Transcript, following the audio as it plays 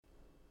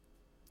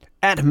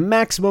At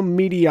Maximum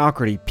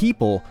Mediocrity,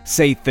 people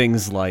say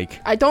things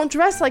like, I don't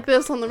dress like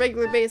this on the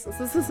regular basis.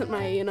 This isn't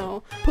my,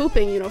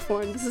 pooping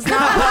uniform. This is not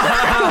what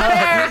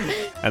I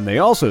wear. And they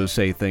also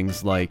say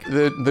things like,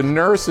 The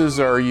nurses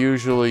are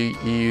usually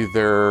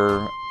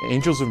either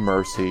angels of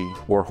mercy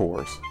or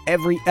whores.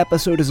 Every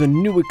episode is a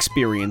new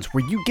experience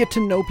where you get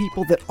to know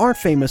people that aren't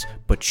famous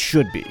but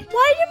should be.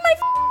 Why did my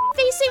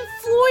facing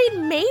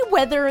Floyd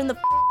Mayweather in the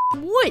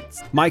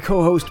woods? My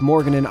co-host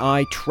Morgan and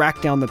I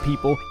track down the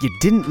people you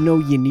didn't know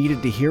you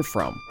needed to hear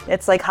from.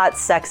 It's like hot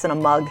sex in a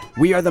mug.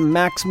 We are the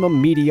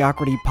Maximum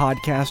Mediocrity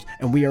Podcast,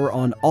 and we are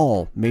on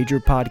all major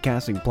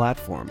podcasting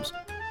platforms.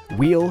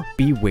 We'll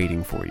be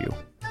waiting for you.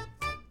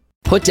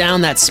 Put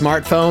down that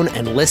smartphone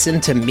and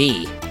listen to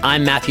me.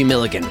 I'm Matthew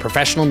Milligan,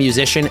 professional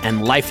musician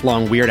and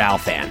lifelong Weird Al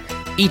fan.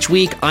 Each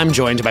week, I'm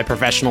joined by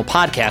professional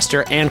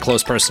podcaster and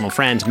close personal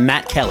friend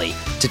Matt Kelly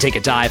to take a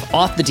dive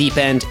off the deep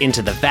end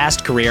into the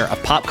vast career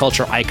of pop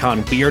culture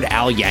icon Weird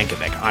Al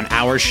Yankovic on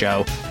our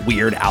show,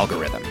 Weird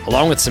Algorithm.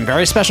 Along with some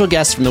very special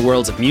guests from the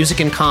worlds of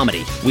music and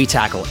comedy, we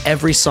tackle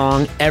every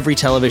song, every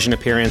television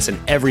appearance, and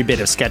every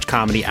bit of sketch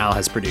comedy Al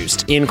has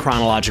produced in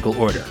chronological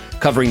order,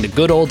 covering the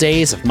good old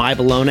days of My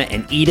Bologna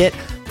and Eat It,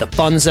 the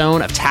fun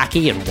zone of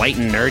tacky and white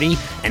and nerdy,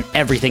 and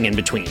everything in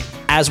between.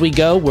 As we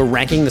go, we're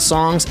ranking the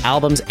songs,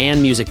 albums,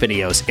 and music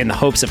videos in the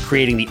hopes of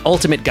creating the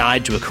ultimate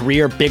guide to a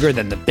career bigger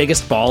than the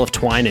biggest ball of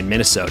twine in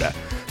Minnesota.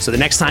 So the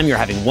next time you're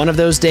having one of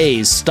those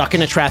days, stuck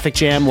in a traffic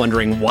jam,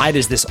 wondering why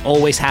does this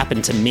always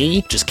happen to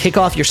me, just kick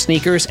off your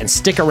sneakers and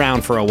stick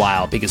around for a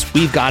while because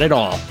we've got it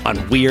all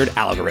on Weird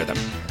Algorithm,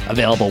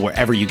 available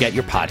wherever you get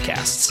your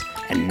podcasts.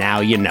 And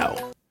now you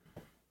know.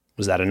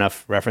 Was that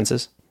enough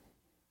references?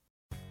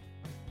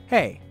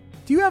 Hey,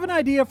 do you have an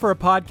idea for a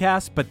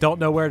podcast but don't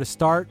know where to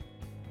start?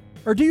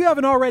 Or do you have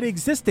an already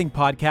existing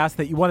podcast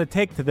that you want to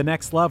take to the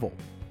next level?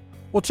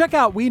 Well, check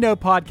out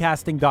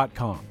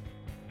WeKnowPodcasting.com.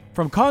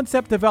 From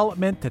concept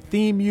development to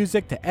theme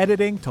music to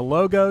editing to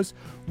logos,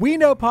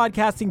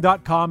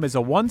 WeKnowPodcasting.com is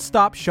a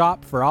one-stop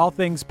shop for all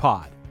things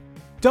pod.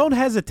 Don't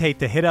hesitate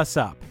to hit us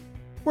up.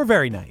 We're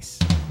very nice.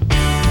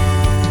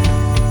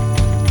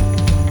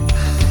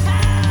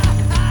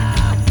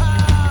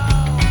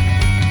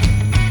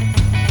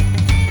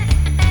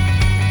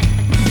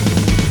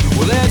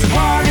 Well, there's a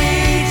party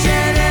each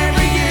and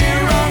every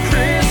year on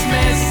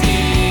Christmas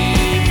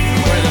Eve,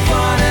 where the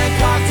fun and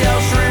cocktail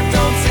shrimp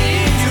don't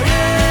seem to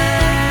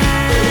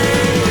end.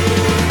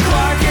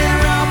 Clark and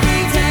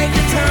Ralphie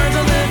taking turns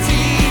on the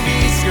TV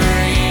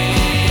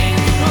screen,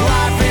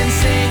 laughing,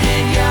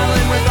 singing,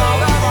 yelling with all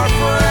of our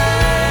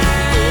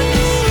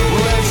friends.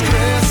 Well, it's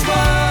Christmas,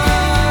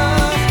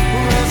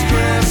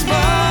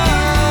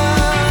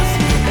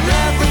 and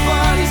let the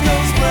parties go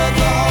spread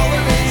the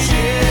holiday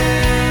cheer.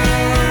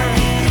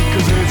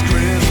 'Cause it's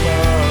Christmas.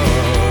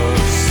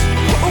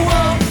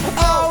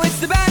 Oh, it's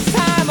the best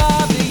time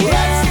of the year.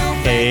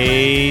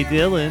 Hey,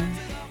 Dylan.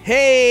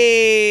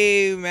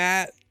 Hey,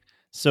 Matt.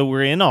 So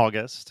we're in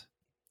August.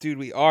 Dude,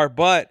 we are,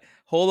 but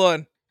hold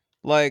on.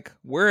 Like,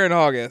 we're in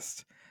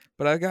August,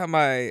 but I got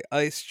my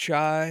iced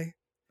chai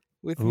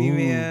with me,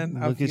 man.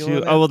 I'm Look at feeling you.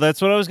 it. Oh, well,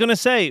 that's what I was going to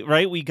say,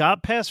 right? We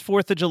got past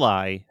 4th of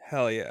July,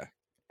 Hell yeah.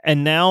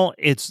 and now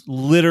it's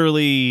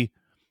literally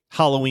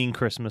Halloween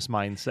Christmas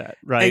mindset,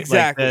 right?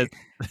 Exactly.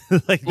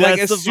 Like Like,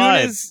 that's as the soon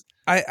vibe. as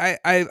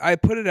I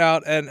put it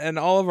out, and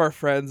all of our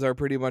friends are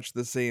pretty much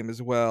the same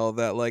as well,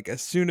 that, like,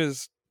 as soon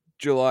as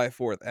July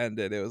 4th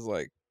ended, it was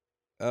like,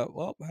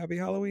 well, happy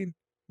Halloween.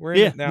 We're in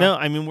Yeah, it now. no,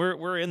 I mean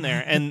we're in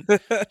there, and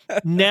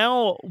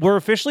now we're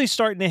officially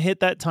starting to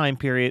hit that time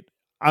period.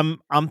 I'm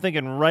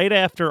thinking right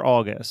after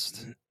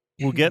August,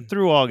 we'll get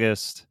through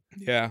August.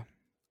 Yeah.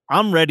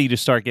 I'm ready to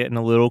start getting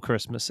a little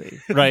Christmassy,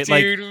 right?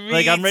 Dude,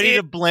 like I'm ready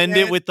to blend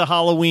it with the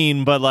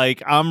Halloween, but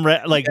like I'm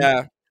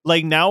Yeah.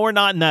 like now we're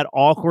not in that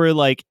awkward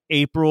like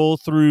April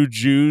through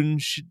June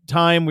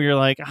time where you're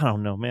like, I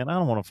don't know, man, I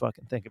don't want to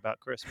fucking think about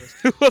Christmas.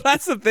 Well,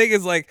 that's the thing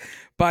is, like,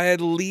 by at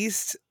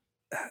least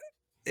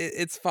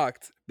it's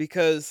fucked,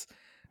 because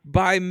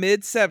by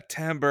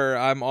mid-September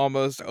I'm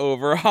almost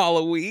over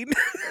Halloween.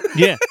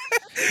 Yeah.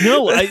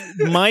 No,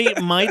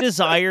 my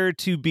desire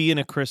to be in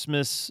a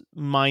Christmas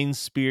mind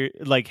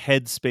spirit like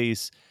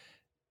headspace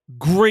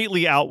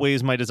greatly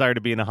outweighs my desire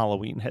to be in a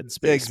Halloween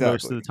headspace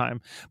most of the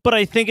time. But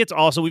I think it's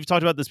also, we've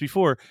talked about this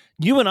before,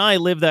 you and I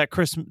live that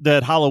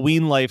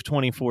Halloween life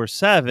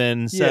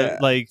 24/7, Yeah.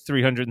 like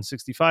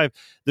 365.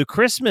 The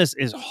Christmas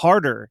is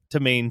harder to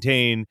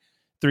maintain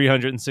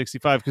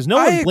 365 because no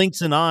one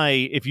blinks an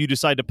eye if you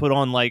decide to put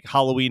on like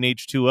Halloween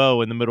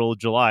H2O in the middle of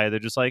July. They're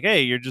just like,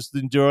 hey, you're just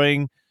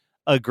enjoying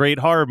a great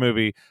horror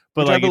movie.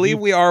 But Which like, I believe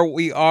we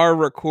are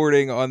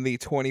recording on the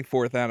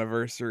 24th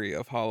anniversary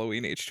of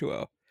Halloween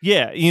H2O.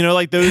 yeah,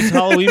 like those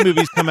Halloween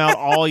movies come out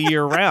all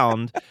year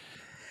round.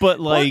 But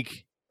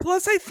like,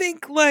 plus I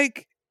think,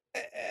 like,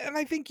 and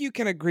I think you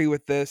can agree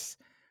with this,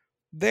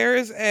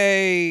 there's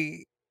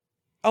a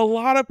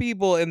lot of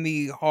people in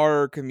the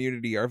horror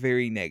community are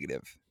very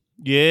negative.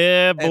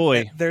 yeah, And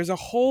boy. there's a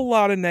whole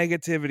lot of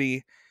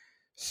negativity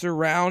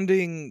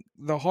surrounding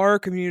the horror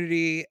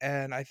community,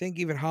 and I think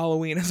even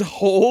Halloween as a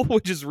whole,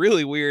 which is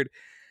really weird.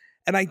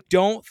 And I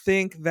don't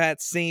think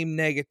that same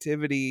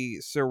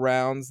negativity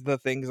surrounds the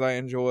things I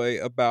enjoy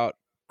about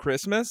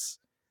Christmas.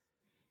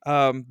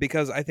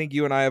 Because I think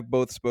you and I have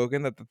both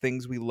spoken that the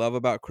things we love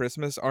about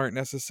Christmas aren't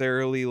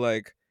necessarily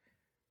like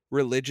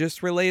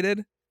religious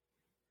related.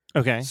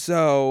 Okay.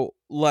 So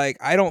like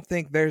I don't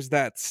think there's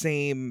not that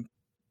same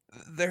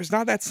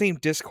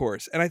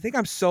discourse. And I think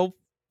I'm so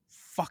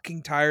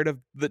fucking tired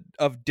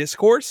of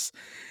discourse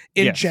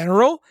in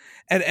general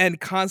and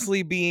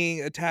constantly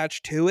being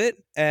attached to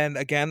it. And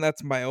again,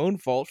 that's my own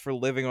fault for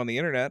living on the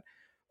internet.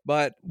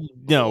 But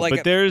no, like,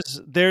 but there's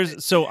a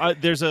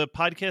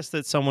podcast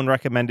that someone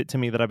recommended to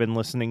me that I've been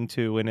listening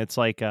to, and it's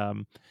like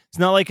it's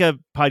not like a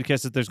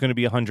podcast that there's going to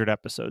be 100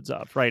 episodes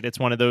of, right? It's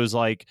one of those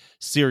like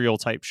serial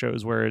type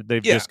shows where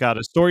they've just got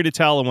a story to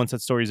tell, and once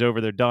that story's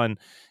over, they're done.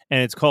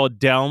 And it's called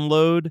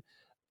Download,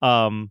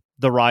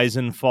 The Rise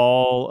and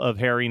Fall of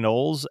Harry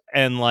Knowles.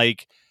 And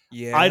like,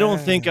 I don't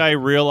think I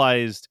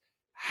realized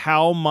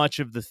how much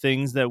of the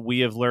things that we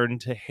have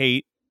learned to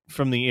hate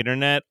from the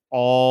internet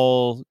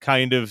all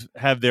kind of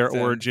have their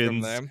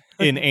origins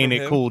in Ain't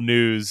It Cool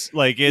News.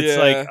 Like, it's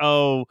like,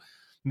 oh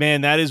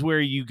man, that is where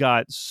you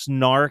got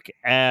snark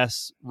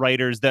ass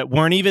writers that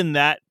weren't even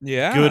that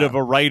good of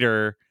a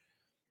writer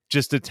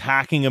just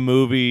attacking a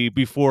movie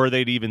before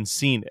they'd even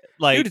seen it.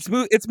 Like,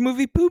 dude, it's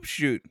movie poop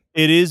shoot.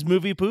 It is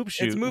movie poop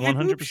shoot. It's movie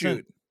 100%. poop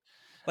shoot.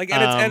 Like,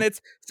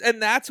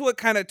 and that's what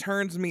kind of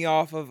turns me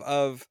off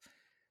of.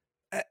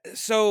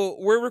 So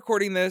we're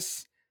recording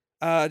this.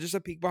 Just a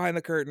peek behind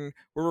the curtain.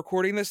 We're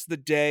recording this the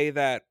day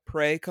that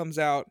Prey comes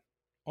out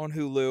on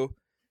Hulu,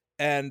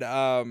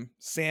 and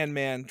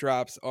Sandman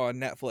drops on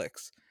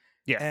Netflix.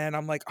 Yeah, and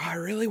I'm like, oh, I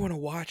really want to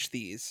watch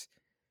these,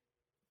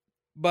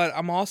 but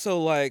I'm also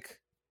like,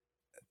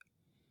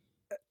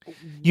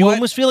 you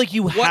almost feel like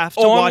you have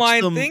to watch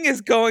them. Online thing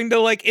is going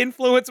to like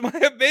influence my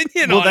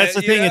opinion. Well, that's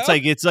the thing.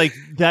 It's like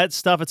that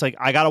stuff. It's like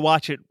I gotta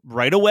watch it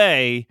right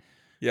away.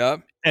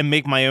 Yep. And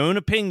make my own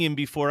opinion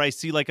before I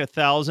see like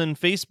 1,000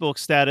 Facebook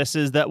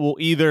statuses that will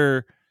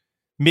either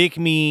make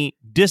me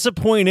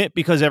disappointed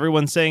because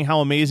everyone's saying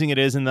how amazing it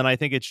is, and then I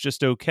think it's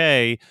just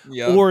okay,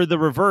 or the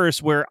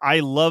reverse where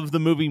I love the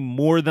movie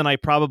more than I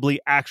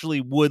probably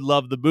actually would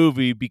love the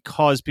movie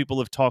because people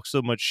have talked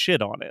so much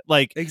shit on it.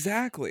 Like,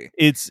 exactly.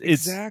 It's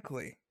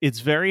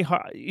very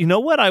hard. You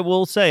know what I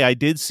will say? I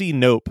did see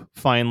Nope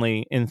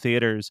finally in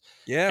theaters.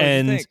 Yeah,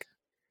 and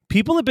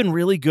people have been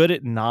really good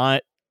at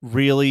not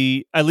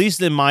really, at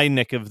least in my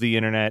nick of the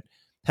internet,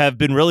 have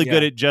been really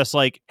good at just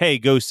like, hey,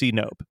 go see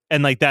Nope,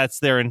 and like that's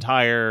their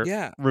entire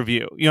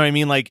review. You know what I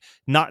mean? Like,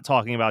 not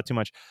talking about too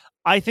much.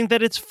 I think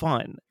that it's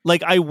fun.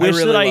 Like, I wish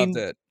really that loved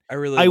it.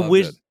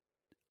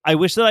 I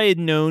wish that I had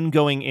known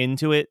going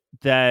into it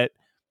that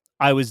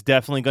I was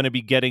definitely going to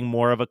be getting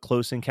more of a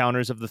Close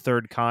Encounters of the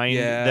Third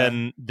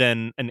Kind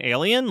than an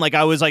Alien. Like,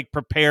 I was like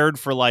prepared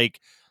for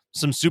like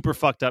some super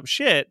fucked up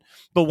shit.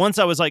 But once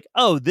I was like,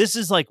 oh, this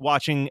is like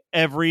watching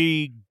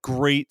every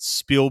great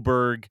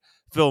Spielberg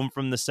film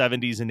from the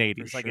 70s and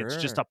 80s. Like, it's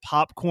just a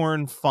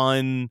popcorn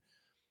fun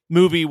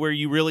movie where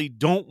you really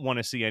don't want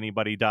to see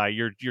anybody die.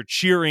 You're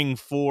cheering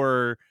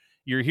for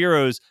your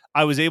heroes.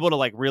 I was able to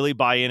like really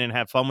buy in and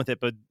have fun with it.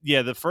 But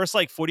yeah, the first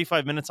like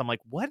 45 minutes, I'm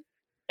like, what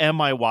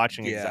am I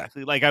watching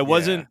exactly? Like, I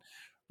wasn't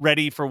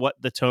ready for what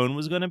the tone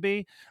was going to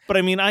be. But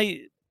I mean,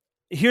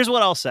 here's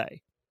what I'll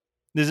say.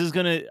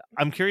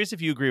 I'm curious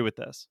if you agree with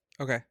this.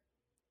 Okay.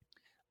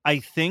 I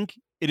think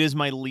it is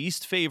my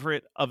least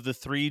favorite of the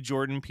 3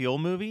 Jordan Peele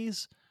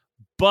movies,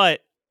 but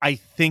I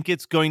think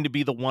it's going to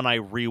be the one I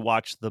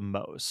rewatch the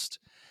most.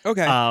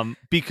 Okay.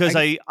 Because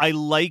I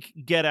like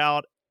Get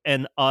Out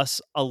and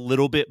Us a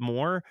little bit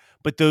more,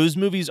 but those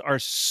movies are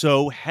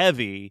so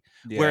heavy.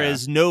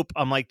 Whereas Nope,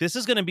 I'm like, this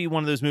is going to be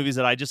one of those movies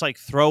that I just like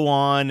throw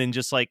on and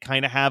just like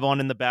kind of have on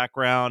in the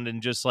background,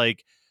 and just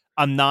like,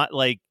 I'm not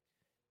like,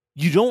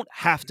 you don't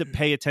have to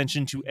pay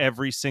attention to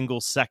every single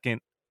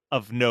second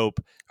of Nope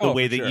the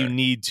way that you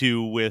need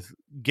to with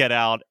Get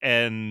Out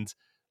and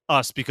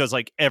Us, because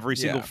like every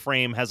single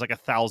frame has like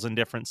 1,000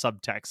 different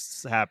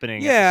subtexts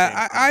happening.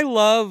 Yeah, I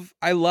love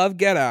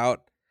Get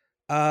Out.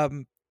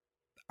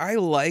 I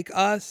like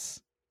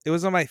Us. It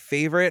was on my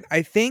favorite.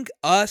 I think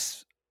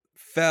Us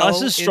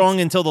is strong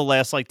until the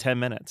last like 10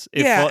 minutes.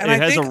 It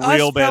has a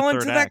real bad fell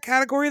third into act. that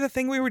category, the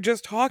thing we were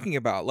just talking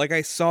about. Like,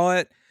 I saw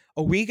it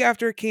a week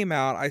after it came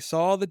out. I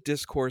saw the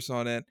discourse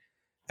on it.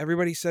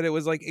 Everybody said it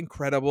was like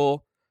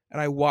incredible,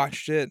 and I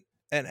watched it.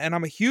 And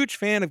I'm a huge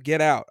fan of Get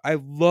Out. I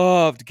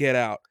loved Get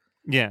Out.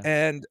 Yeah.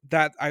 And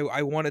that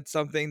I wanted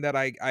something that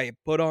I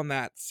put on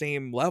that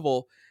same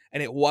level,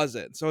 and it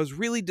wasn't. So I was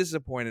really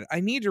disappointed.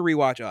 I need to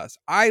rewatch Us.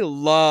 I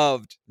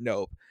loved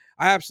Nope.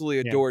 I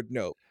absolutely adored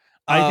Nope.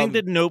 I think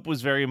that Nope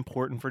was very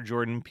important for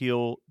Jordan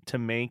Peele to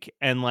make,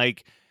 and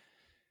like,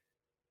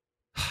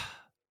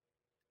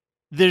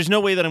 there's no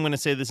way that I'm going to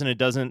say this and it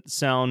doesn't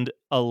sound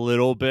a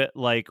little bit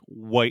like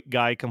white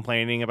guy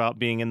complaining about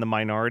being in the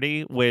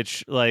minority,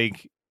 which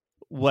like,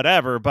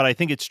 whatever, but I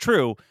think it's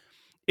true.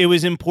 it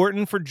was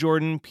important for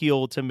Jordan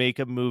Peele to make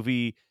a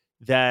movie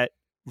that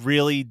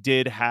really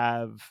did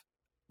have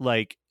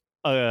like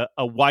a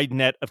wide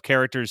net of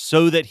characters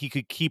so that he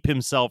could keep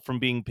himself from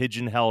being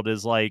pigeonholed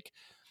as like,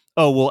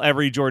 oh, well,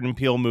 every Jordan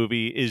Peele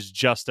movie is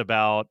just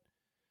about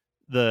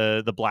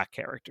the black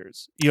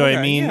characters. You know what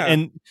I mean? Yeah.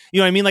 And you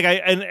know what I mean? Like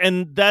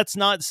and that's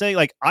not saying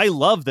like I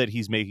love that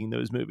he's making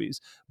those movies,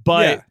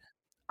 but Yeah.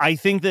 I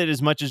think that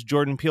as much as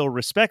Jordan Peele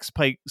respects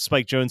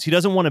Spike Jonze, he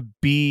doesn't want to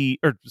be,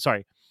 or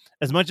sorry,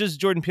 as much as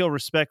Jordan Peele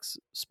respects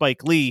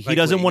Spike Lee, he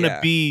doesn't want to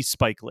be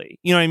Spike Lee.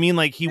 You know what I mean?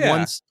 Like he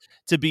wants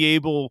to be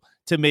able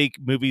to make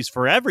movies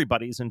for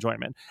everybody's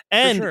enjoyment.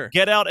 And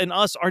Get Out and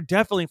Us are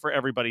definitely for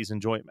everybody's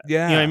enjoyment.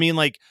 Yeah. You know what I mean?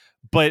 Like,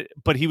 but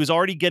he was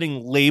already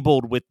getting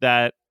labeled with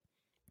that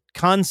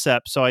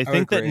concept. So I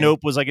think that Nope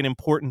was like an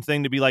important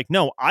thing to be like,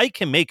 no, I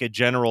can make a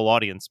general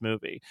audience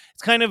movie.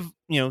 It's kind of,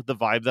 you know, the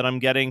vibe that I'm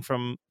getting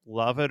from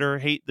love it or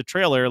hate the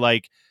trailer.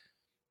 Like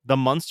The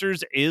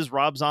Munsters is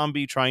Rob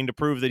Zombie trying to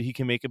prove that he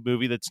can make a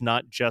movie that's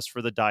not just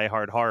for the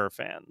diehard horror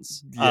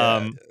fans.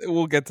 Yeah,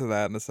 we'll get to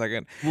that in a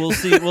second. We'll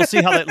see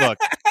how that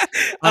looks.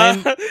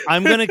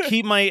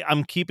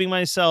 I'm keeping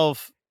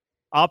myself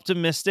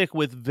optimistic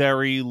with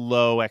very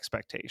low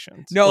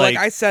expectations. No, like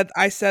I said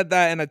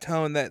that in a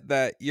tone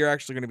that you're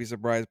actually going to be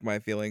surprised by my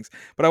feelings.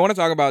 But I want to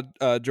talk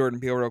about Jordan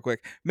Peele real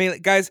quick. Mainly,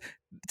 guys,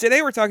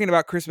 today we're talking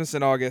about Christmas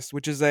in August,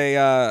 which is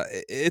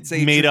it's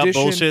a made tradition. up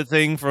bullshit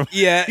thing from from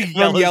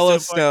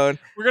Yellowstone.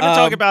 We're going to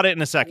talk about it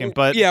in a second,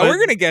 but we're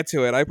going to get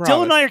to it. I promise.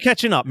 Dylan and I are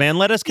catching up, man.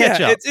 Let us catch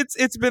up.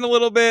 It's been a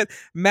little bit.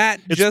 Matt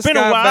It's just been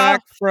a got while.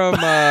 back from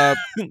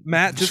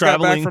Matt just got back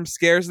Traveling. from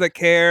Scares That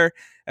Care,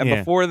 and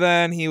before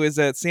then he was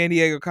at San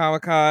Diego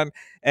Comic-Con,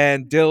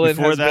 and Dylan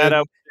Before has that, been, I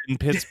was in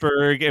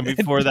Pittsburgh, and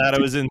before that, I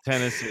was in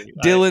Tennessee.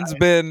 Dylan's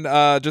been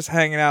just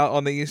hanging out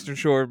on the Eastern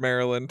Shore of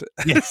Maryland.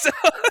 Yes.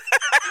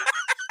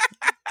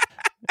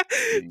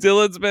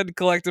 Dylan's been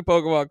collecting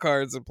Pokemon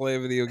cards and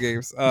playing video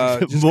games.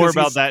 Just More 'cause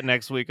about he's- that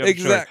next week. I'm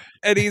sure.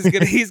 And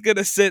he's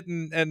gonna sit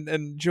and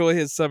enjoy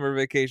his summer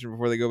vacation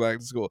before they go back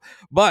to school.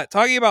 But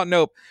talking about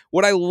Nope,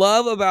 what I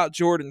love about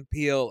Jordan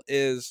Peele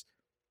is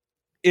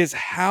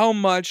how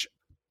much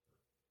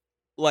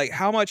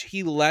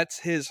he lets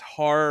his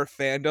horror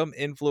fandom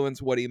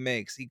influence what he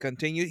makes. He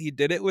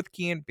did it with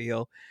Key and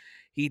Peele.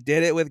 He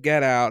did it with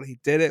Get Out. He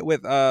did it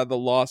with the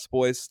Lost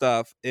Boys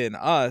stuff in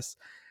Us.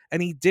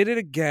 And he did it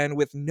again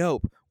with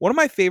Nope. One of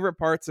my favorite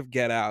parts of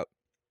Get Out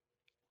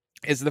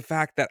is the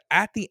fact that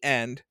at the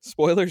end,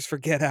 spoilers for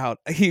Get Out,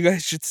 you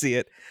guys should see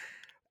it.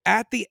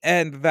 At the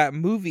end, that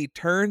movie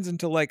turns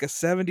into like a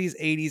 70s,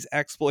 80s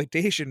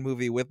exploitation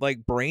movie with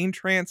like brain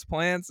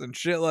transplants and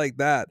shit like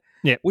that.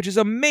 Yeah. Which is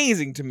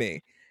amazing to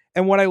me.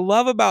 And what I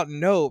love about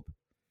Nope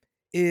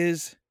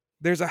is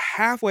there's a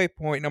halfway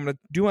point, and I'm going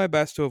to do my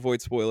best to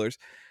avoid spoilers.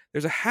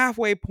 There's a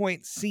halfway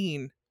point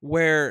scene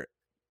where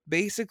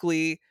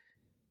basically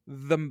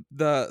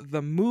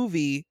the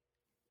movie,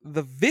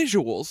 the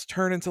visuals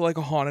turn into like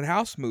a haunted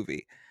house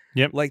movie.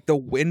 Yep. Like the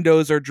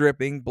windows are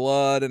dripping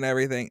blood and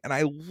everything. And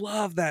I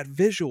love that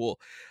visual.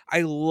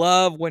 I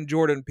love when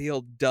Jordan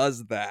Peele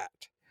does that.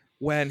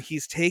 When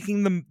he's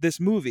taking this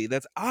movie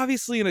that's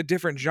obviously in a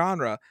different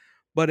genre,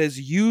 but is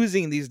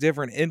using these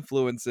different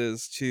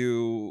influences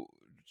to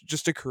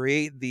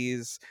create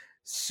these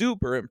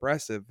super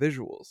impressive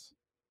visuals.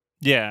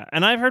 Yeah,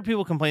 and I've heard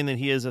people complain that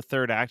he has a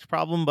third act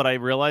problem, but I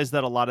realize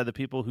that a lot of the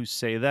people who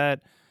say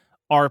that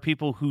are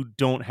people who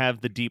don't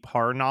have the deep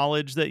horror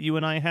knowledge that you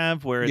and I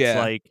have, where it's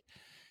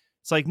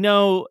like,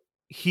 no,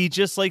 he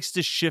just likes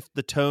to shift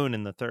the tone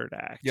in the third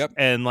act. Yep.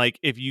 And like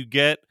if you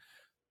get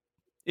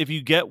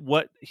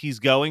what he's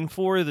going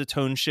for, the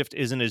tone shift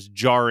isn't as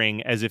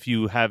jarring as if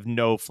you have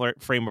no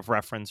frame of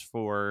reference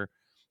for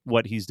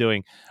what he's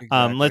doing.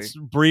 Exactly. Let's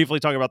briefly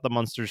talk about the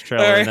Munsters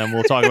trailer, All right. and then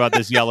we'll talk about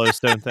this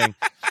Yellowstone thing.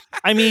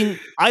 I mean,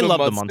 I love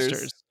the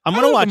Munsters. I'm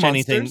going to watch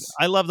anything.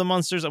 I love the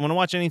Munsters. I'm going to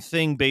watch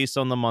anything based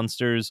on the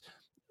Munsters.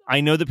 I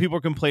know that people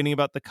are complaining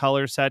about the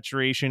color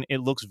saturation.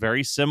 It looks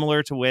very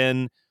similar to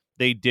when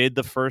they did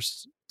the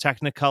first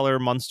Technicolor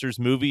Munsters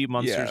movie,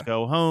 Munsters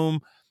Go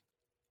Home.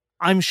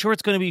 I'm sure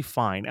it's going to be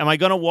fine. Am I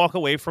going to walk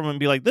away from it and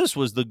be like, this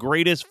was the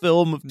greatest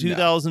film of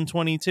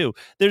 2022?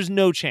 There's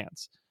no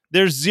chance.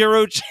 There's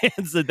zero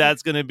chance that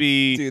that's going to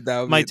be Dude,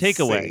 that would my be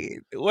takeaway.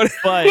 insane.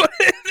 But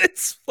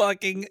it's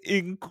fucking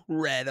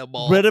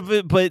incredible.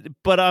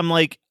 But I'm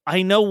like,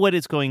 I know what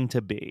it's going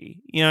to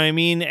be. You know what I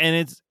mean?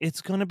 And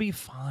it's going to be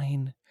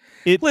fine.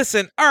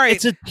 Listen, all right.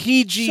 It's a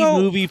PG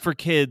movie for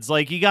kids.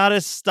 Like, you got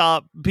to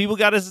stop. People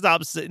got to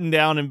stop sitting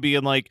down and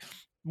being like,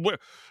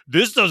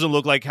 this doesn't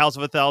look like House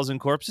of a Thousand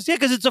Corpses. Yeah,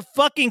 because it's a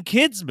fucking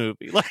kids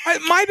movie. Like,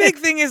 my big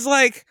thing is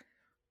like,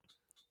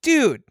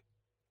 dude,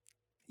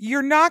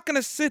 you're not going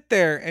to sit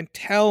there and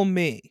tell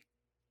me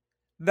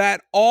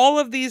that all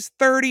of these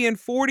 30 and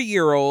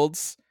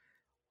 40-year-olds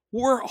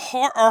are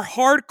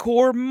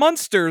hardcore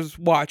Munsters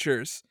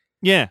watchers.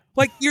 Yeah.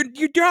 Like, you're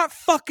not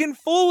fucking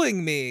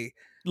fooling me.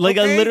 Like,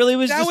 okay? I literally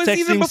was that just was texting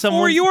even before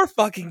someone your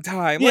fucking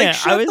time. Yeah, Like,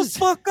 shut the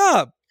fuck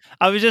up.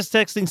 I was just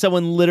texting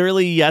someone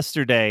literally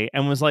yesterday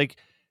and was like,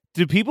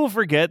 Do people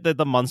forget that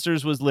the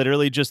Munsters was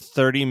literally just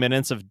 30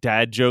 minutes of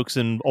dad jokes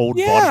and old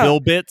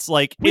vaudeville bits?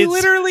 Like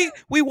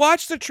we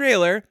watched the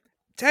trailer.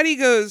 Teddy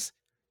goes,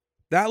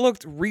 "That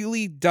looked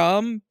really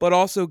dumb, but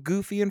also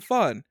goofy and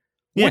fun."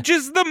 Yeah. Which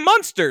is the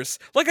Munsters.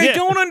 Like, I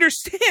don't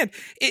understand.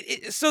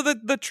 So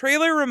the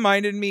trailer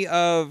reminded me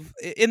of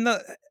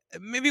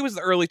maybe it was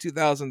the early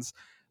 2000s.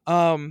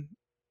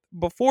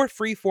 Before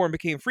Freeform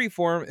became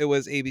Freeform, it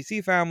was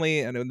ABC Family,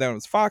 and then it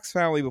was Fox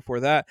Family before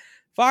that.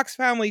 Fox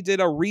Family did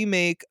a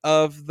remake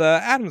of the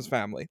Addams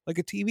Family, like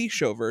a TV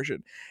show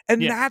version.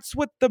 And that's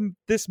what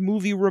this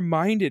movie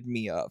reminded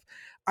me of.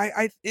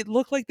 It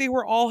looked like they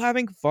were all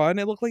having fun.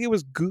 It looked like it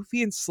was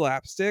goofy and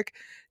slapstick.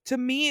 To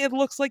me, it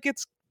looks like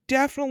it's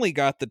definitely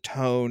got the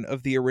tone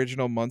of the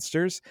original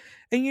Munsters.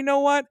 And you know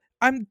what?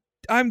 I'm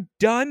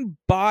done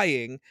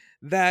buying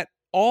that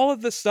all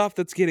of the stuff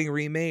that's getting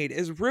remade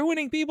is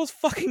ruining people's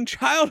fucking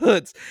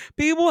childhoods.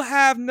 People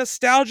have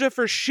nostalgia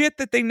for shit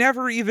that they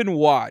never even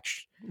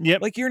watched.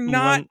 Yep. Like, you're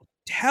not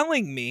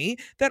telling me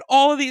that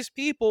all of these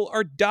people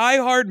are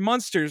diehard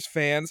Munsters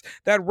fans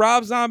that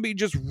Rob Zombie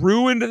just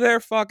ruined their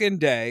fucking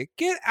day.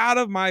 Get out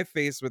of my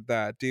face with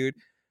that, dude.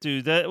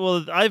 Dude,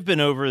 I've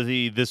been over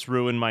this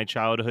ruined my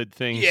childhood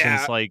thing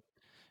since like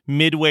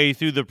midway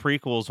through the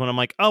prequels, when I'm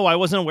like, oh, I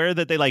wasn't aware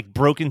that they like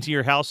broke into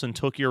your house and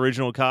took your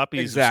original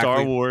copies of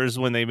Star Wars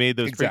when they made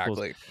those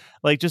prequels.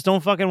 Like, just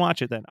don't fucking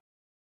watch it then.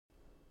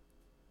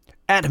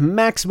 At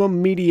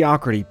Maximum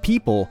Mediocrity,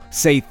 people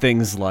say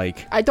things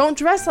like, I don't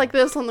dress like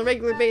this on the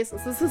regular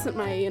basis. This isn't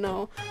my,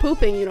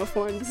 pooping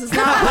uniform. This is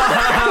not what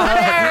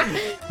I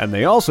wear. And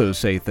they also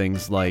say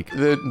things like,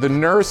 The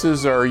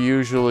nurses are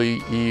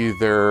usually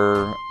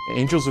either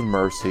angels of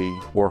mercy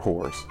or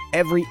whores.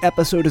 Every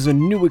episode is a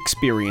new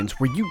experience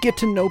where you get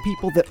to know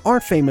people that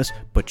aren't famous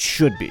but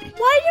should be.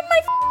 Why am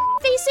I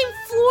facing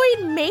Floyd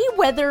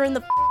Mayweather in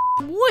the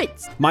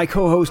woods? My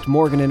co-host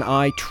Morgan and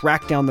I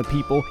track down the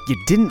people you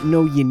didn't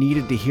know you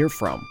needed to hear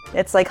from.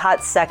 It's like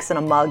hot sex in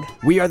a mug.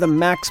 We are the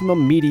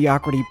Maximum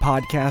Mediocrity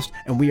Podcast,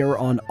 and we are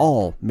on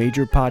all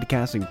major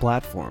podcasting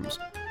platforms.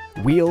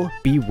 We'll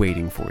be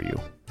waiting for you.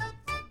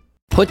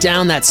 Put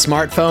down that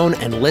smartphone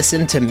and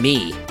listen to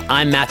me.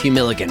 I'm Matthew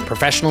Milligan,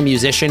 professional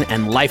musician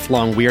and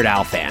lifelong Weird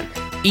Al fan.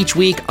 Each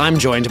week, I'm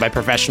joined by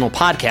professional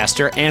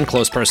podcaster and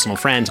close personal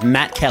friend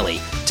Matt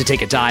Kelly to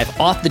take a dive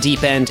off the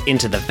deep end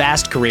into the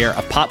vast career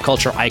of pop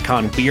culture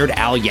icon Weird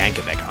Al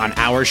Yankovic on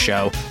our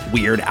show,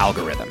 Weird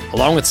Algorithm.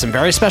 Along with some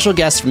very special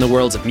guests from the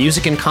worlds of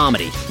music and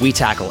comedy, we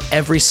tackle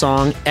every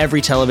song,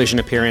 every television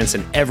appearance,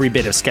 and every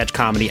bit of sketch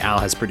comedy Al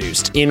has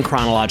produced in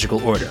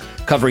chronological order,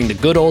 covering the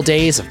good old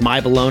days of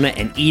My Bologna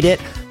and Eat It,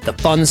 the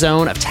fun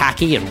zone of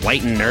tacky and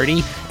white and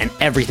nerdy, and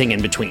everything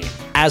in between.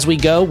 As we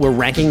go, we're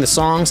ranking the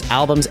songs,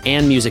 albums,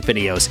 and music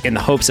videos in the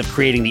hopes of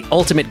creating the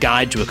ultimate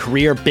guide to a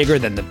career bigger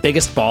than the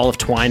biggest ball of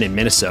twine in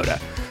Minnesota.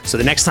 So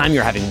the next time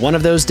you're having one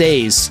of those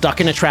days,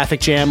 stuck in a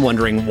traffic jam,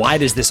 wondering why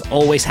does this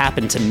always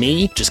happen to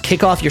me, just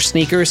kick off your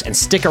sneakers and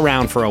stick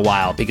around for a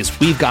while, because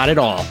we've got it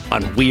all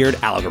on Weird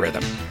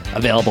Algorithm,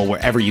 available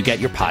wherever you get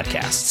your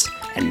podcasts.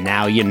 And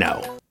now you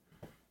know.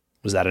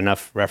 Was that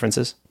enough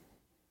references?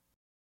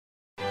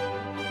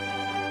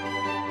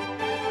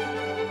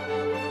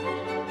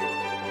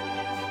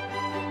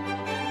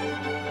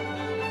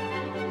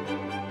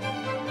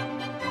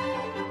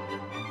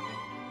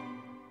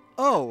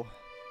 Oh,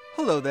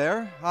 hello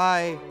there.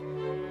 I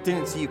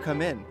didn't see you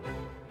come in.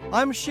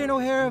 I'm Shane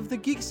O'Hare of the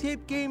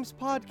Geekscape Games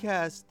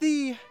Podcast,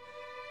 the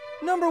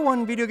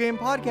 #1 video game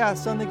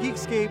podcast on the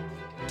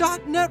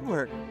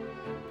Geekscape.network.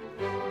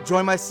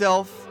 Join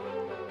myself,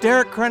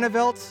 Derek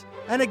Krenevelt,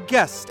 and a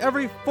guest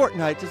every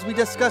fortnight as we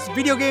discuss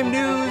video game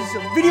news,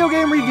 video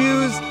game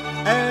reviews,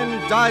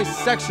 and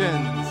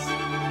dissections.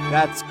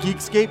 That's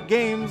Geekscape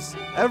Games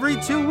every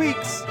 2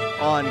 weeks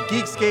on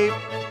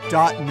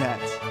Geekscape.net.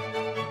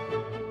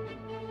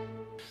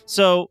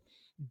 So,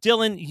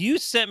 Dylan, you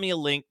sent me a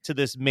link to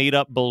this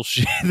made-up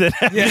bullshit that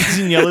happens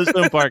in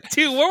Yellowstone Park.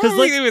 Dude, what were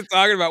we even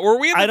talking about? Were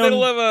we in the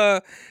middle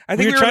of I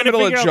think we were in the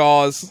middle of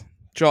Jaws.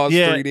 Jaws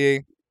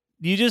 3D.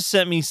 You just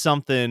sent me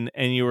something,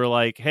 and you were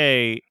like,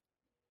 hey,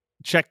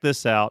 check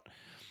this out.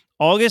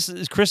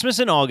 Christmas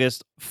in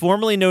August,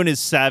 formerly known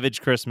as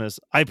Savage Christmas.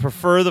 I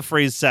prefer the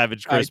phrase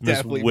Savage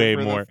Christmas way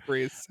more.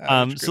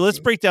 So let's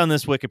break down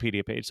this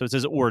Wikipedia page. So it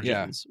says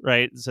origins,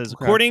 right? It says,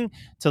 according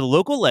to the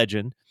local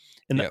legend,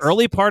 in the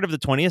early part of the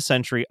 20th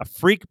century, a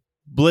freak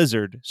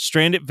blizzard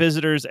stranded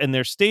visitors and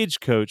their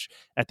stagecoach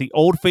at the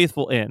Old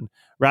Faithful Inn.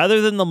 Rather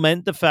than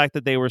lament the fact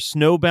that they were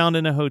snowbound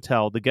in a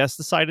hotel, the guests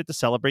decided to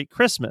celebrate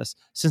Christmas,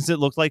 since it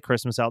looked like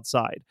Christmas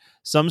outside.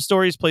 Some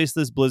stories place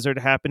this blizzard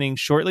happening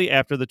shortly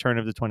after the turn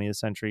of the 20th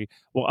century,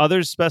 while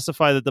others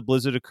specify that the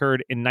blizzard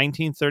occurred in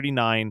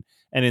 1939,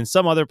 and in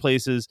some other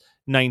places,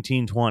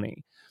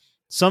 1920.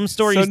 Some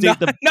stories date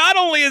not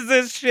only is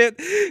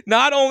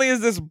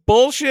this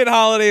bullshit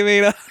holiday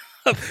made up,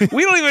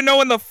 we don't even know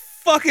when the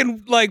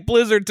fucking like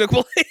blizzard took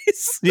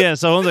place? Yeah,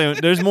 so hold on,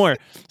 there's more.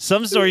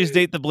 Some stories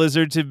date the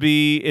blizzard to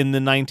be in the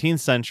 19th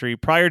century,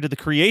 prior to the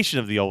creation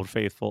of the Old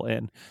Faithful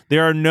Inn.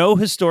 There are no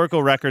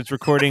historical records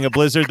recording a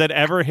blizzard that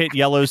ever hit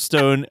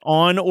Yellowstone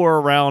on or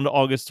around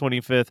August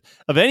 25th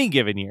of any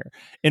given year.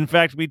 In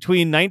fact,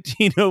 between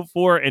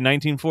 1904 and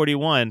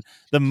 1941,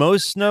 the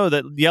most snow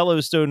that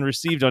Yellowstone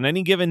received on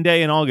any given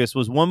day in August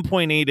was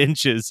 1.8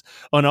 inches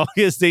on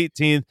August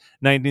 18th,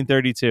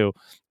 1932.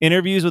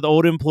 Interviews with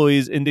old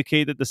employees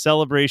indicate that the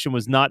celebration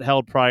was not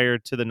held prior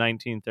to the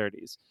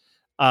 1930s.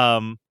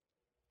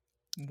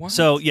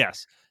 So,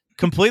 yes,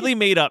 completely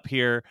made up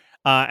here.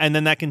 And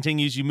then that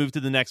continues. You move to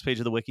the next page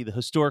of the wiki, the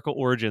historical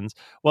origins.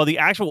 While the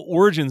actual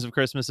origins of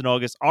Christmas in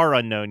August are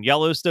unknown,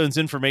 Yellowstone's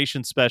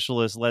information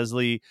specialist,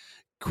 Leslie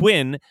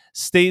Quinn,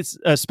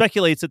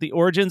 speculates that the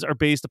origins are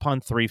based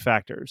upon three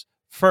factors.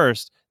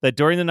 First, that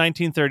during the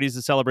 1930s,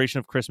 the celebration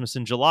of Christmas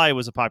in July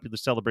was a popular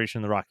celebration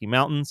in the Rocky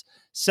Mountains.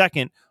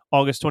 Second,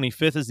 August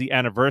 25th is the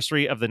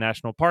anniversary of the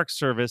National Park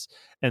Service.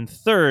 And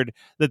third,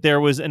 that there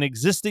was an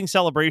existing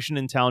celebration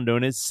in town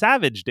known as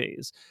Savage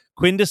Days.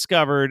 Quinn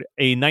discovered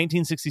a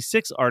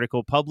 1966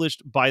 article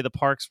published by the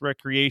Parks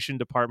Recreation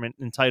Department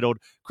entitled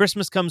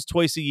 "Christmas Comes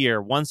Twice a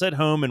Year, Once at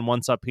Home and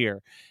Once Up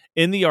Here."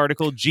 In the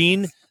article,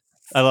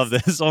 I love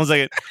this. Hold on a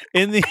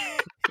second.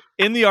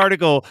 In the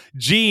article,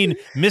 Gene,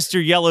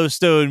 Mr.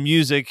 Yellowstone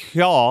Music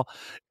Hall,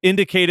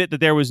 indicated that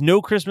there was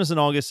no Christmas in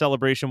August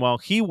celebration while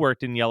he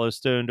worked in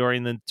Yellowstone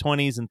during the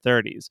 20s and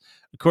 30s.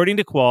 According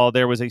to Quall,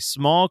 there was a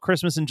small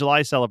Christmas in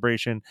July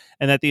celebration,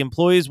 and that the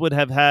employees would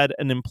have had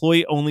an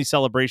employee-only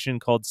celebration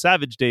called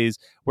Savage Days,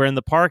 wherein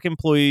the park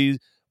employees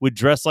would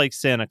dress like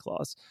Santa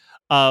Claus.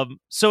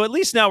 So at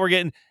least now we're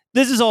getting...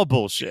 This is all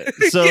bullshit.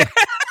 So... Yeah.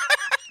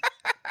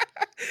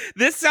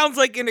 This sounds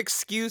like an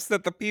excuse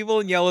that the people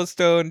in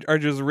Yellowstone are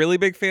just really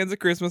big fans of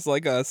Christmas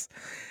like us.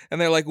 And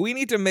they're like, we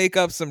need to make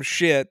up some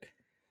shit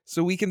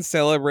so we can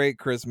celebrate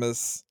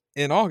Christmas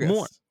in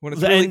August when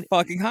it's really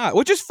fucking hot,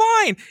 which is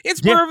fine.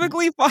 It's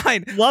perfectly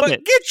fine. Love but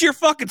it. Get your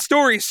fucking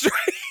story straight.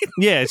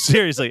 Yeah,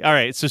 seriously. All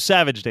right, so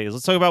Savage Days.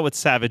 Let's talk about what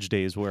Savage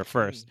Days were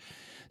first.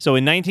 So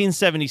in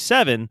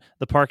 1977,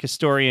 the park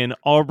historian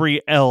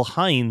Aubrey L.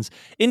 Hines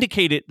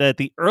indicated that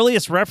the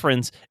earliest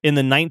reference in the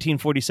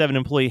 1947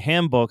 employee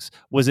handbooks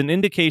was an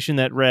indication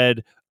that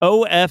read,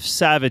 "O.F.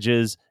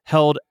 Savages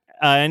held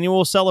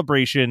annual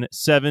celebration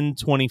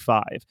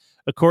 725.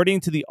 According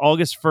to the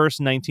August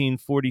 1st,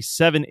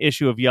 1947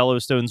 issue of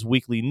Yellowstone's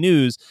Weekly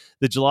News,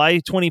 the July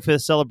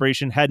 25th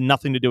celebration had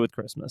nothing to do with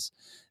Christmas.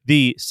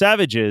 The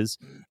Savages,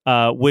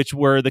 which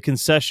were the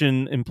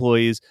concession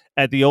employees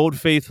at the Old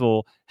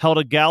Faithful, held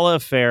a gala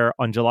affair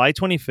on July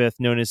 25th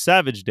known as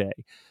Savage Day.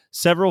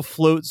 Several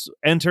floats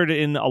entered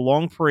in a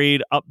long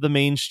parade up the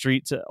main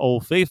street to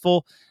Old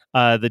Faithful.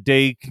 The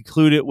day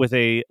concluded with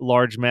a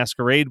large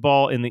masquerade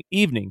ball in the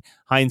evening.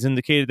 Hines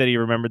indicated that he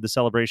remembered the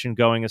celebration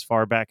going as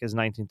far back as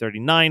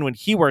 1939 when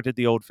he worked at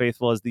the Old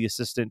Faithful as the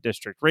assistant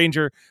district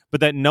ranger,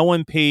 but that no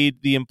one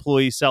paid the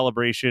employee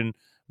celebration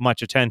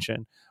much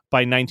attention. By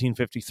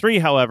 1953,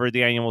 however,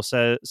 the annual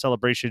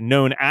celebration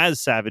known as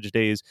Savage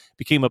Days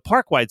became a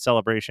park-wide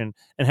celebration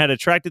and had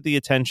attracted the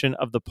attention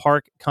of the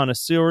park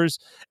connoisseurs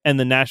and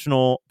the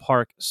National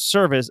Park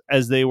Service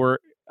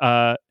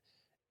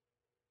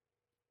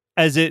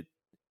as it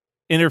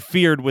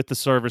interfered with the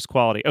service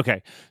quality.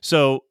 Okay,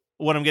 so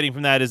what I'm getting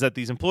from that is that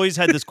these employees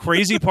had this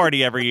crazy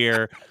party every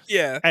year.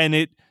 Yeah. And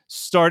it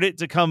started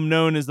to come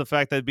known as the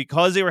fact that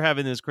because they were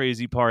having this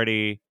crazy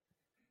party,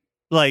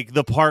 like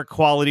the park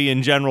quality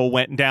in general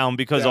went down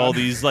because all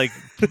these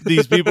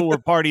these people were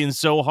partying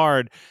so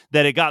hard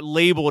that it got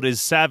labeled as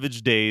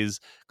Savage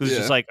Days because it's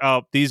just like,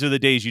 oh, these are the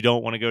days you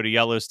don't want to go to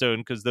Yellowstone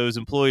because those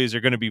employees are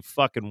going to be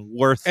fucking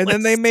worthless. And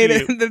then they made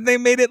it. Then they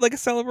made it like a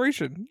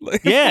celebration.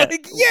 Yeah,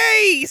 like,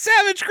 yay,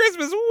 Savage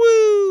Christmas,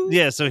 woo!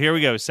 Yeah, so here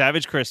we go,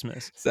 Savage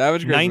Christmas.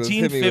 Savage Christmas.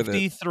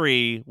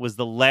 1953 was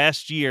the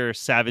last year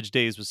Savage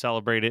Days was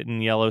celebrated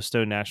in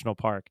Yellowstone National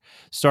Park.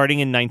 Starting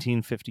in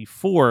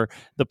 1954,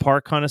 the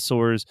park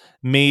connoisseurs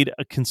made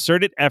a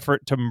concerted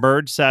effort to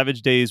merge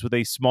Savage Days with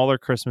a smaller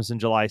Christmas in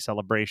July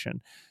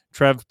celebration.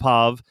 Trev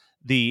Pav,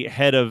 the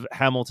head of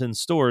Hamilton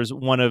Stores,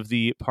 one of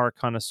the park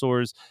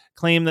connoisseurs,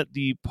 claimed that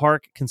the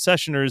park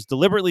concessionaires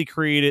deliberately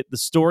created the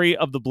story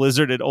of the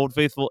blizzard at Old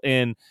Faithful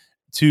Inn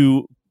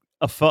to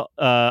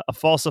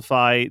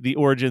falsify the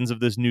origins of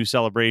this new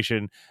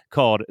celebration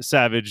called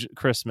Savage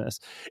Christmas.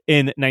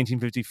 In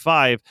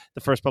 1955,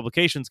 the first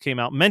publications came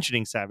out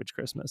mentioning Savage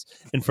Christmas.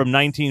 And from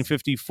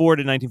 1954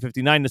 to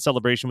 1959, the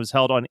celebration was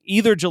held on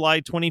either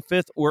July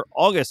 25th or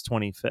August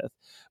 25th.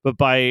 But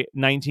by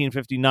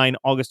 1959,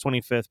 August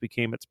 25th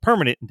became its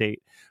permanent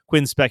date.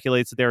 Quinn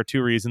speculates that there are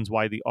two reasons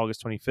why the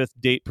August 25th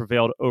date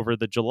prevailed over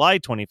the July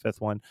 25th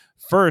one.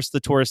 First, the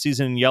tourist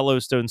season in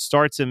Yellowstone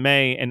starts in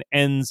May and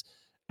ends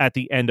at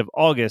the end of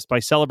August. By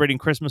celebrating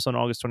Christmas on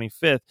August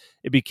 25th,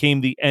 it became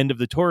the end of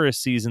the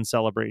tourist season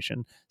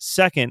celebration.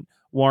 Second,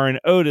 Warren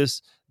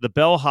Otis, the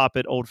bellhop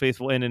at Old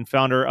Faithful Inn and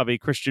founder of a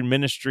Christian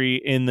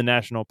ministry in the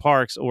national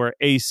parks, or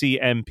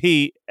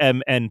ACMP,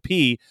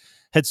 MNP,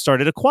 had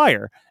started a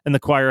choir, and the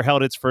choir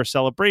held its first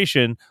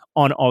celebration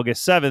on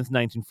August 7th,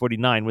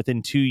 1949.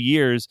 Within 2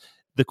 years,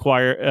 the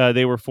choir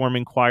they were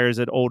forming choirs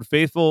at Old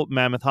Faithful,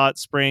 Mammoth Hot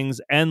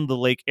Springs, and the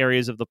lake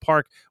areas of the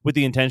park with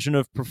the intention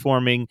of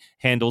performing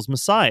Handel's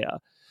Messiah.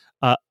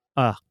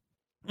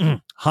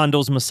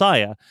 Handel's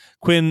Messiah.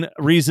 Quinn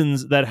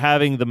reasons that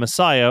having the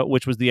Messiah,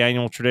 which was the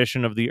annual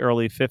tradition of the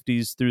early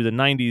 50s through the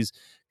 90s,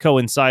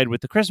 coincide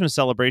with the Christmas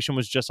celebration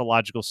was just a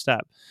logical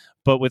step.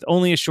 But with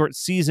only a short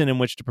season in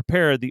which to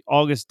prepare, the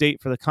August date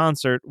for the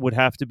concert would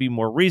have to be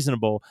more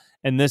reasonable,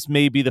 and this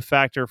may be the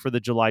factor for the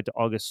July to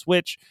August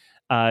switch.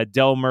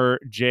 Delmer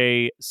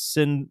J.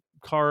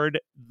 Sincard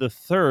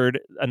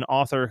III, an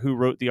author who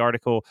wrote the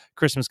article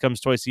Christmas Comes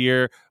Twice a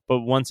Year,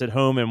 but Once at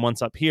Home and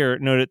Once Up Here,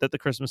 noted that the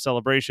Christmas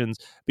celebrations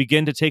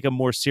begin to take a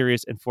more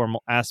serious and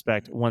formal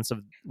aspect once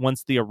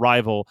the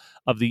arrival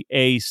of the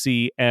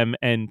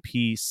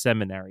ACMNP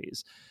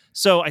seminaries.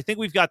 So I think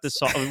we've got this.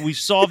 We've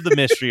solved the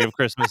mystery of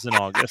Christmas in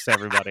August,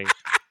 everybody.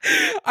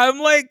 I'm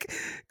like,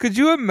 could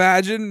you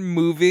imagine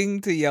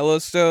moving to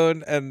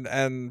Yellowstone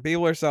and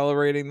people are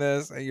celebrating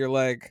this and you're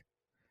like,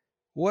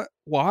 what?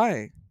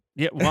 Why?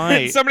 Yeah, why?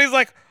 And somebody's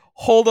like,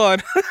 hold on.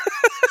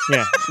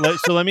 Yeah.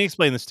 So let me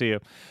explain this to you.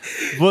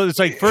 Well, it's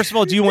like, first of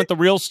all, do you want the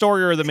real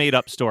story or the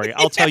made-up story?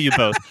 I'll tell you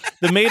both.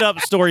 The made-up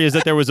story is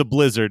that there was a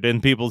blizzard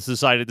and people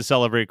decided to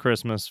celebrate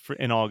Christmas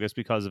in August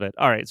because of it.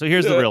 All right, so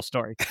here's the real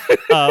story.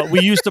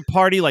 We used to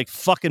party like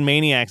fucking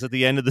maniacs at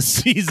the end of the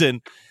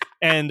season,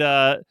 and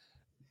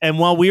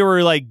while we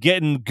were like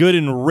getting good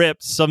and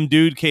ripped, some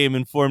dude came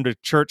and formed a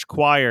church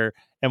choir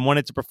and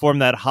wanted to perform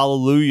that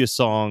Hallelujah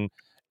song,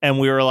 and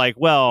we were like,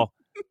 well,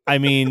 I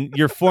mean,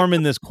 you're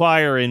forming this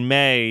choir in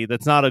May.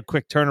 That's not a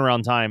quick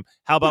turnaround time.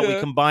 How about we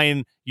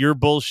combine your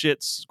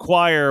bullshit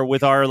choir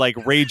with our like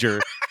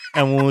rager,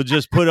 and we'll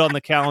just put it on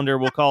the calendar.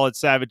 We'll call it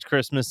Savage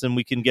Christmas, and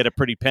we can get a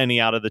pretty penny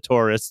out of the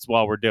tourists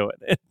while we're doing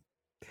it.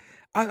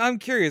 I'm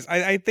curious.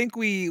 I think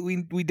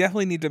we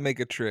definitely need to make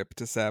a trip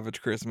to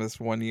Savage Christmas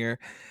one year.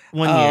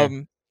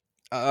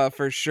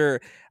 For sure.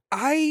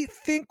 I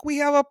think we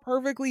have a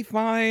perfectly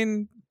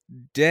fine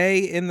day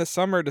in the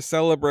summer to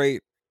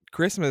celebrate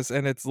Christmas,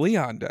 and it's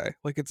Leon Day.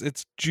 Like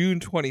it's June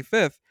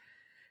 25th.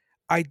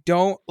 I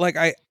don't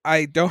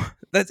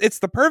it's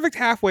the perfect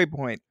halfway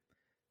point.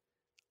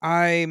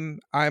 I'm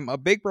a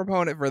big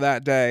proponent for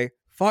that day.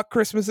 Fuck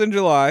Christmas in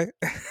July.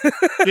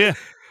 Yeah.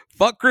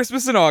 Fuck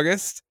Christmas in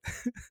August.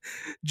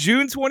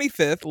 June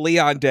 25th,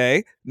 Leon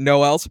Day,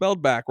 Noel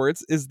spelled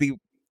backwards, is the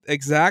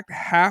exact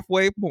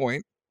halfway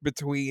point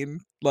between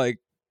like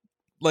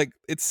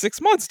it's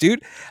 6 months,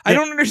 dude. I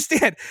don't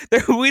understand.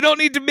 We don't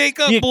need to make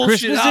up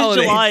bullshit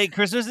holidays.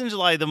 Christmas in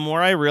July, the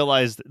more I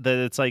realized that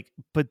it's like,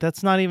 but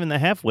that's not even the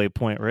halfway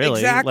point, really.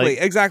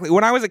 Exactly.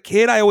 When I was a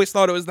kid, I always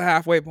thought it was the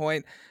halfway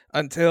point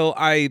until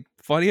I,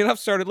 funny enough,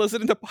 started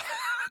listening to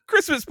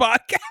Christmas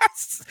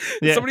podcasts.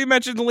 Yeah. Somebody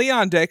mentioned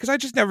Leon Day, because I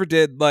just never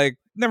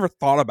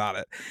thought about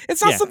it.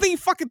 It's not something you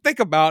fucking think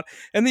about.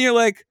 And then you're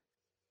like,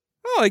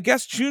 oh, I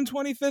guess June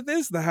 25th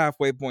is the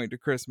halfway point to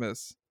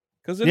Christmas,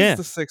 because it is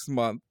the 6th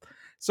month.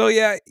 So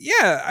yeah,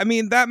 I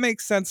mean, that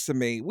makes sense to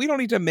me. We don't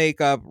need to make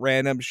up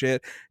random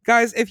shit.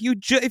 Guys, if you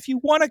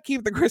want to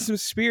keep the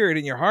Christmas spirit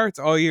in your hearts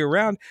all year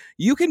round,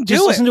 you can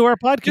just listen to our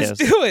podcast.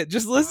 Just do it.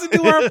 Just listen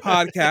to our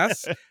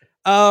podcast.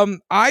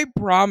 I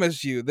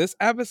promise you this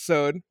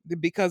episode,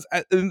 because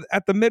at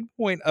the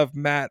midpoint of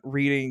Matt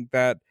reading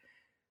that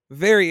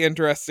very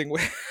interesting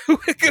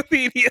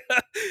Wikipedia,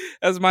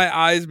 as my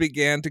eyes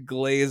began to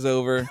glaze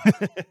over,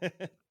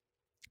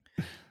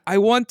 I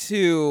want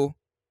to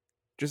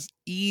just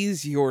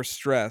ease your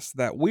stress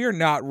that we're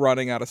not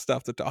running out of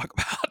stuff to talk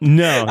about.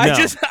 No. I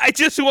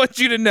just want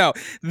you to know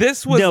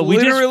this was we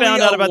literally just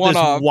found out about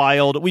one-off. this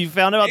wild. We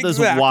found out this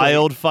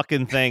wild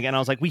fucking thing, and I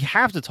was like, we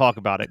have to talk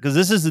about it because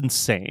this is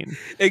insane.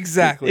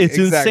 Exactly, it's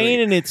insane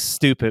and it's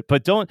stupid.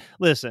 But don't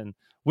listen.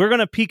 We're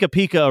gonna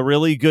pika a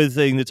really good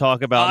thing to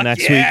talk about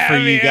next week for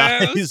you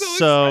guys. I'm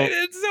so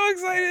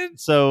excited.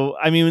 So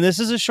I mean, this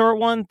is a short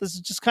one. This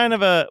is just kind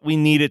of we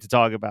needed to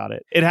talk about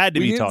it. It had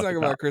to be talked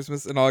about.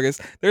 Christmas in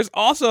August. There's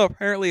also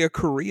apparently a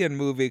Korean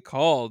movie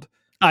called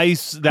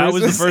Ice. That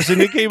was the first thing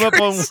that came up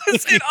on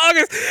Christmas in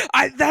August.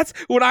 That's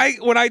when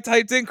I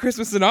typed in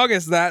Christmas in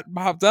August, that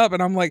popped up,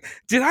 and I'm like,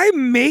 did I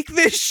make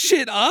this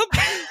shit up?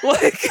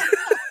 Like.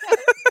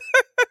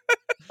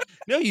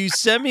 No, you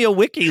sent me a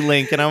wiki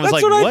link, and I was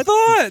That's like, what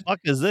the fuck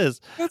is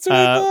this? That's what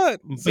I thought.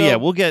 But yeah,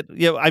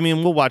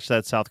 we'll watch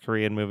that South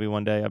Korean movie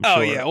one day, I'm sure.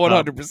 Oh, yeah,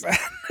 100%.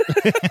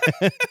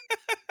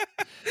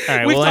 All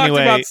right, We've talked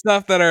about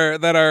stuff that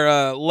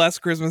are less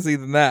Christmassy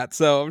than that,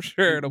 so I'm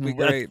sure it'll be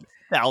great.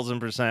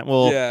 1,000%.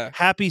 Well,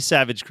 happy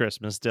Savage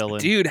Christmas, Dylan.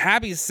 Dude,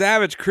 happy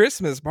Savage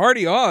Christmas.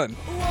 Party on.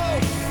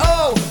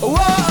 Whoa.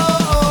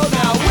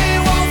 Now we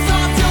won't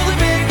stop till the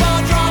big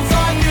ball drops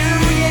on New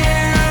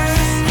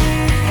Year's.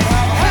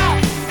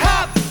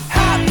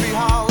 Happy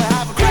holiday.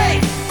 Have a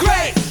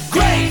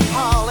great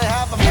holiday.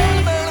 Have a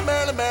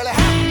merry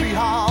happy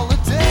holiday.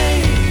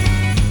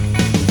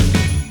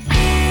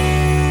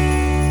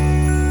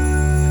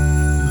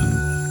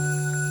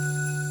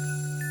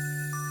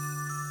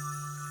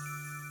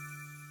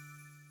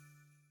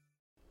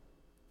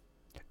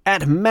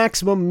 At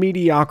Maximum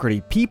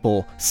Mediocrity,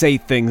 people say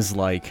things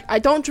like, I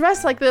don't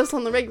dress like this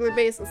on the regular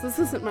basis. This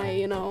isn't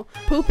my,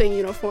 pooping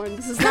uniform.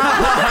 This is not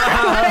what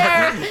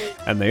I wear.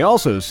 and they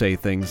also say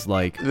things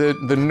like,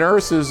 The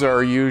nurses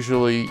are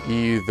usually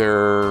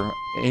either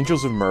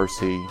angels of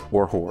mercy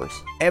or whores.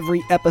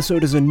 every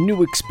episode is a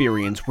new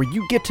experience where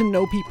you get to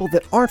know people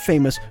that aren't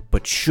famous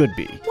but should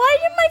be. Why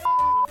am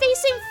I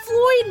facing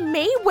Floyd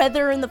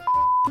Mayweather in the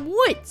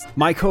woods?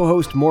 My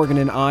co-host Morgan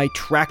and I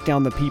track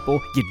down the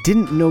people you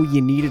didn't know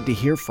you needed to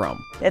hear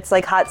from. It's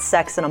like hot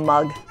sex in a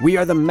mug. We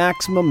are the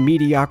Maximum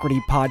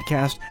Mediocrity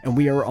Podcast, and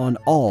we are on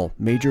all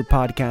major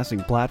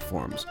podcasting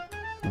platforms.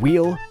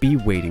 We'll be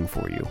waiting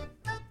for you.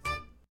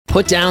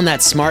 Put down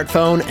that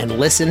smartphone and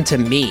listen to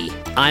me.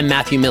 I'm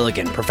Matthew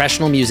Milligan,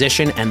 professional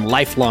musician and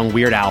lifelong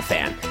Weird Al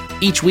fan.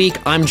 Each week,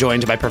 I'm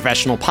joined by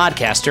professional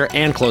podcaster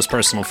and close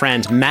personal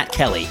friend Matt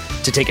Kelly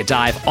to take a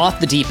dive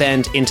off the deep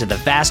end into the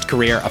vast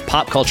career of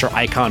pop culture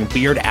icon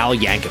Weird Al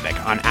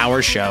Yankovic on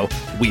our show,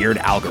 Weird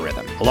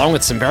Algorithm. Along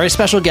with some very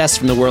special guests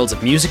from the worlds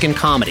of music and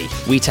comedy,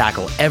 we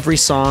tackle every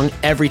song,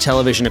 every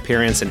television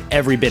appearance, and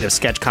every bit of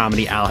sketch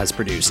comedy Al has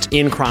produced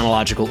in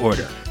chronological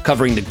order,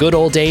 covering the good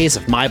old days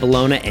of My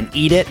Bologna and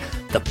Eat It,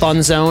 the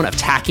fun zone of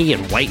tacky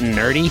and white and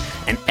nerdy,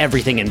 and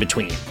everything in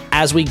between.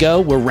 As we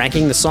go, we're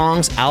ranking the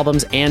songs,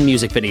 albums, and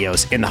music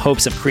videos in the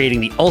hopes of creating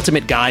the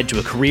ultimate guide to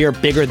a career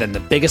bigger than the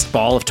biggest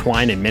ball of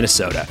twine in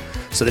Minnesota.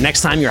 So the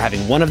next time you're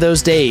having one of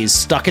those days,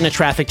 stuck in a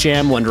traffic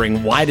jam,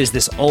 wondering why does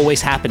this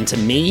always happen to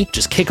me,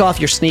 just kick off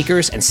your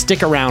sneakers and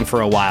stick around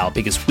for a while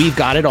because we've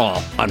got it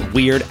all on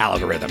Weird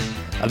Algorithm,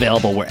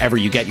 available wherever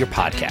you get your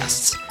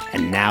podcasts.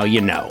 And now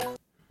you know.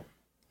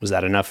 Was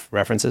that enough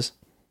references?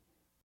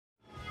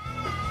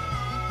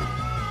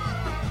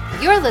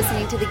 You're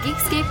listening to the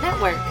Geekscape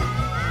Network.